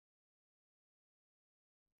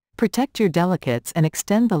Protect your delicates and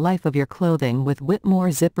extend the life of your clothing with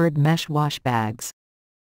Whitmor Zippered Mesh Wash Bags.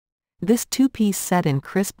 This two-piece set in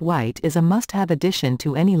crisp white is a must-have addition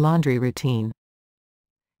to any laundry routine.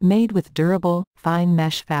 Made with durable, fine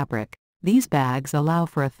mesh fabric, these bags allow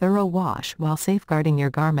for a thorough wash while safeguarding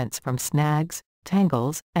your garments from snags,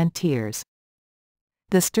 tangles, and tears.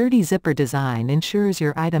 The sturdy zipper design ensures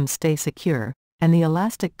your items stay secure, and the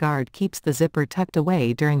elastic guard keeps the zipper tucked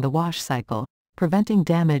away during the wash cycle, preventing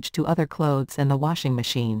damage to other clothes and the washing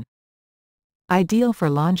machine. Ideal for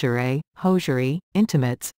lingerie, hosiery,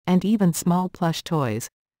 intimates, and even small plush toys,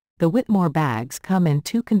 the Whitmor bags come in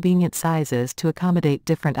two convenient sizes to accommodate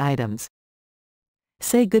different items.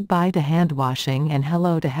 Say goodbye to hand washing and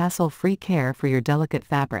hello to hassle-free care for your delicate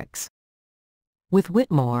fabrics. With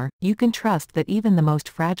Whitmor, you can trust that even the most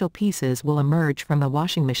fragile pieces will emerge from the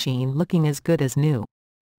washing machine looking as good as new.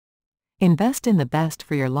 Invest in the best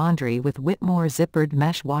for your laundry with Whitmor Zippered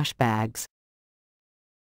Mesh Wash Bags.